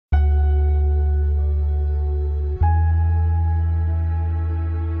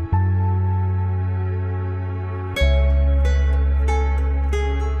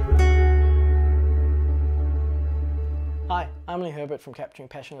Herbert from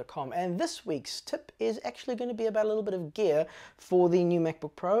CapturingPassion.com, and this week's tip is actually going to be about a little bit of gear for the new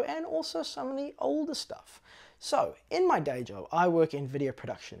MacBook Pro and also some of the older stuff. So, in my day job, I work in video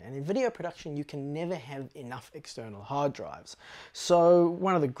production, and in video production you can never have enough external hard drives. So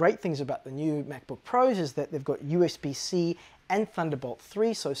one of the great things about the new MacBook Pros is that they've got USB-C and Thunderbolt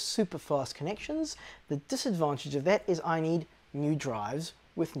 3, so super fast connections. The disadvantage of that is I need new drives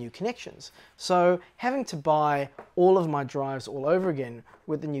with new connections. So having to buy all of my drives all over again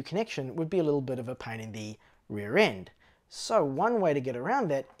with the new connection would be a little bit of a pain in the rear end. So one way to get around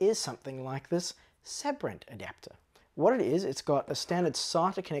that is something like this Sabrent adapter. What it is, it's got a standard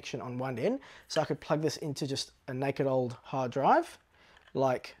SATA connection on one end, so I could plug this into just a naked old hard drive,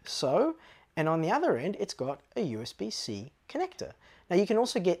 like so, and on the other end, it's got a USB-C connector. Now you can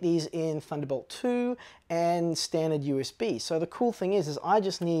also get these in Thunderbolt 2 and standard USB. So the cool thing is I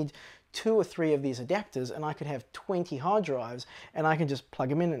just need 2 or 3 of these adapters and I could have 20 hard drives and I can just plug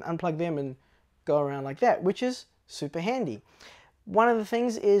them in and unplug them and go around like that, which is super handy. One of the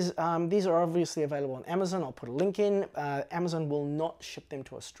things is these are obviously available on Amazon. I'll put a link in. Amazon will not ship them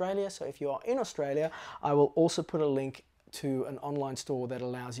to Australia, so if you are in Australia, I will also put a link to an online store that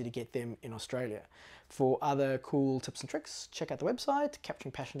allows you to get them in Australia. For other cool tips and tricks, check out the website,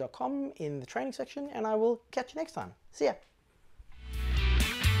 capturingpassion.com in the training section, and I will catch you next time. See ya!